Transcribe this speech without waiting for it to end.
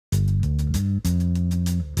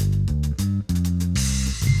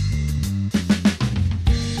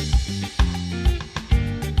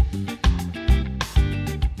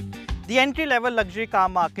The entry-level luxury car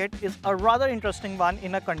market is a rather interesting one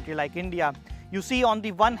in a country like India. You see, on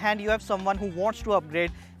the one hand, you have someone who wants to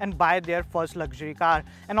upgrade and buy their first luxury car.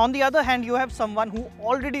 And on the other hand, you have someone who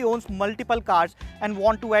already owns multiple cars and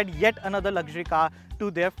want to add yet another luxury car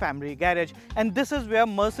to their family garage. And this is where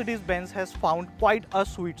Mercedes-Benz has found quite a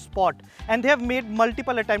sweet spot. And they have made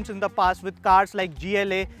multiple attempts in the past with cars like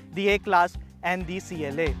GLA, the A-Class and the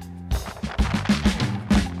CLA.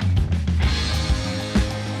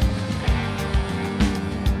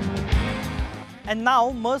 And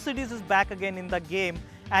now Mercedes is back again in the game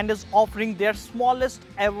and is offering their smallest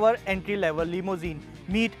ever entry-level limousine.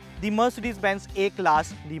 Meet the Mercedes-Benz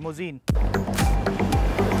A-Class Limousine.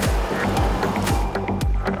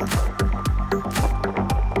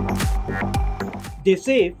 They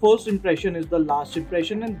say first impression is the last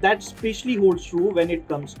impression, and that especially holds true when it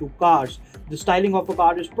comes to cars. The styling of a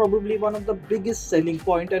car is probably one of the biggest selling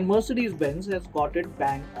points, and Mercedes-Benz has got it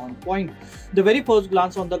bang on point. The very first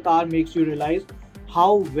glance on the car makes you realize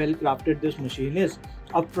how well crafted this machine is.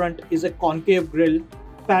 Up front is a concave grille,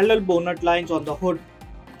 parallel bonnet lines on the hood,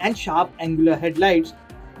 and sharp angular headlights,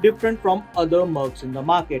 different from other Mercs in the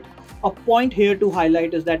market. A point here to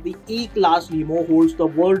highlight is that the A-Class Limo holds the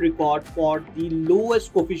world record for the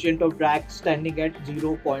lowest coefficient of drag, standing at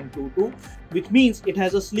 0.22, which means it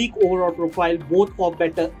has a sleek overall profile both for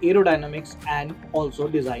better aerodynamics and also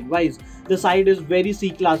design-wise. The side is very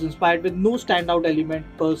C-Class inspired with no standout element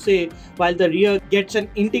per se, while the rear gets an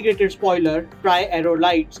integrated spoiler, tri-aero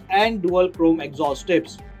lights and dual chrome exhaust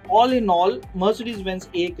tips. All in all, Mercedes-Benz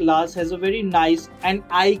A-Class has a very nice and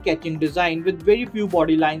eye-catching design with very few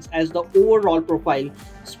body lines, as the overall profile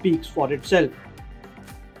speaks for itself.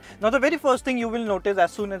 Now, the very first thing you will notice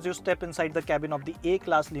as soon as you step inside the cabin of the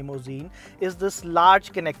A-Class limousine is this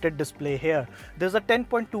large connected display here. There's a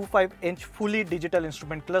 10.25-inch fully digital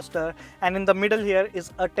instrument cluster, and in the middle here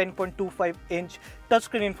is a 10.25-inch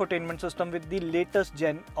touchscreen infotainment system with the latest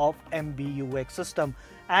gen of MBUX system.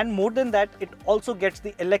 And more than that, it also gets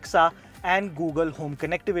the Alexa and Google Home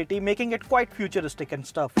connectivity, making it quite futuristic and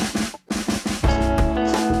stuff.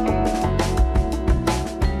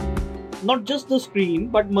 Not just the screen,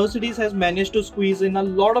 but Mercedes has managed to squeeze in a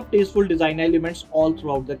lot of tasteful design elements all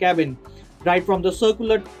throughout the cabin. Right from the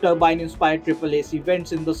circular turbine-inspired triple AC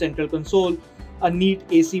vents in the central console, a neat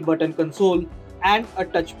AC button console, and a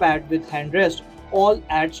touchpad with handrest, all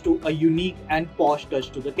adds to a unique and posh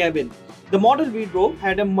touch to the cabin. The model we drove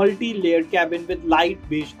had a multi-layered cabin with light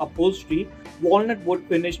beige upholstery, walnut wood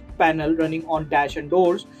finished panel running on dash and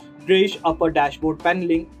doors, greyish upper dashboard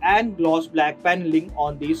paneling, and gloss black paneling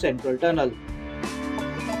on the central tunnel.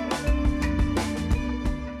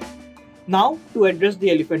 Now, to address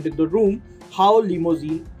the elephant in the room, how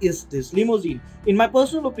limousine is this limousine? In my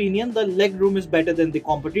personal opinion, the legroom is better than the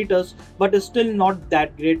competitors, but is still not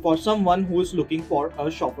that great for someone who is looking for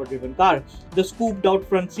a chauffeur-driven car. The scooped out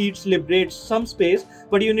front seats liberates some space,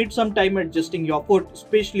 but you need some time adjusting your foot,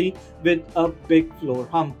 especially with a big floor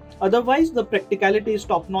hump. Otherwise, the practicality is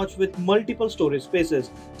top-notch with multiple storage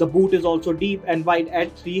spaces. The boot is also deep and wide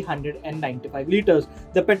at 395 liters.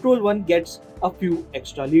 The petrol one gets a few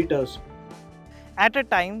extra liters. At a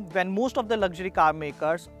time when most of the luxury car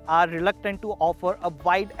makers are reluctant to offer a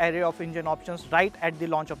wide array of engine options right at the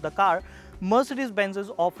launch of the car, Mercedes-Benz is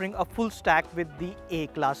offering a full stack with the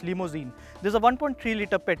A-Class limousine. There's a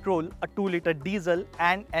 1.3-litre petrol, a 2-litre diesel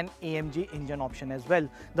and an AMG engine option as well.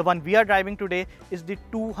 The one we are driving today is the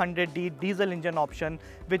 200D diesel engine option,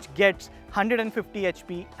 which gets 150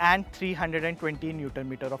 HP and 320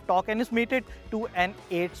 Nm of torque and is mated to an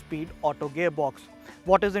 8-speed auto gearbox.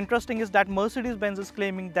 What is interesting is that Mercedes-Benz is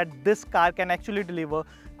claiming that this car can actually deliver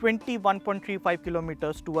 21.35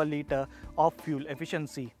 kilometers to a litre of fuel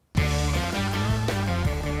efficiency.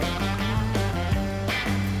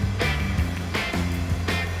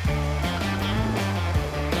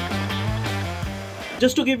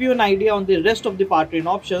 Just to give you an idea on the rest of the powertrain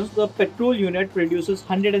options, the petrol unit produces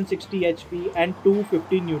 160 HP and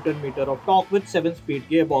 250 Nm of torque with 7-speed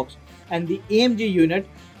gearbox, and the AMG unit,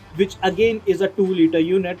 which again is a 2-litre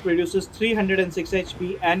unit, produces 306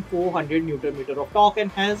 HP and 400 Nm of torque and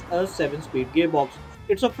has a 7-speed gearbox.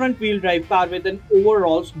 It's a front-wheel drive car with an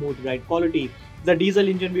overall smooth ride quality. The diesel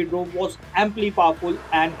engine we drove was amply powerful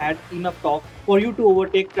and had enough torque for you to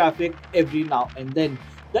overtake traffic every now and then.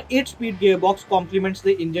 The 8-speed gearbox complements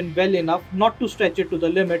the engine well enough not to stretch it to the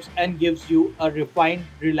limits and gives you a refined,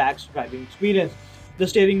 relaxed driving experience. The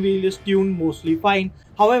steering wheel is tuned mostly fine.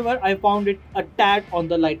 However, I found it a tad on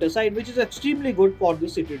the lighter side, which is extremely good for the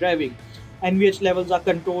city driving. NVH levels are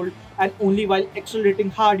controlled, and only while accelerating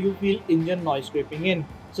hard you feel engine noise creeping in.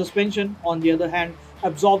 Suspension, on the other hand,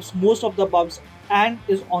 absorbs most of the bumps and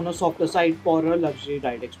is on a softer side for a luxury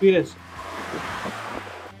ride experience.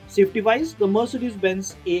 Safety-wise, the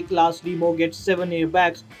Mercedes-Benz A-Class Limo gets 7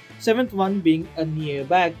 airbags, seventh one being a knee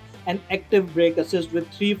airbag, an active brake assist with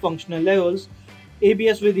 3 functional levels,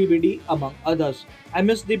 ABS with EBD, among others. I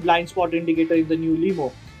missed the blind spot indicator in the new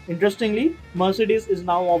Limo. Interestingly, Mercedes is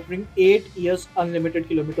now offering 8 years unlimited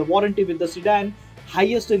kilometer warranty with the sedan,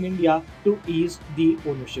 highest in India, to ease the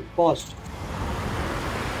ownership cost.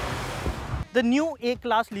 The new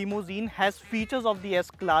A-Class limousine has features of the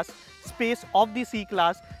S-Class, space of the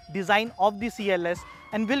C-Class, design of the CLS,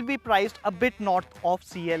 and will be priced a bit north of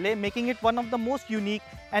CLA, making it one of the most unique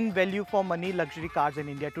and value for money luxury cars in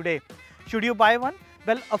India today. Should you buy one?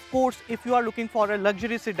 Well, of course, if you are looking for a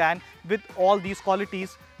luxury sedan with all these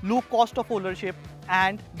qualities, low cost of ownership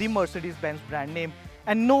and the Mercedes-Benz brand name.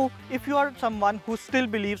 And no, if you are someone who still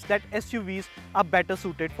believes that SUVs are better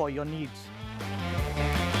suited for your needs.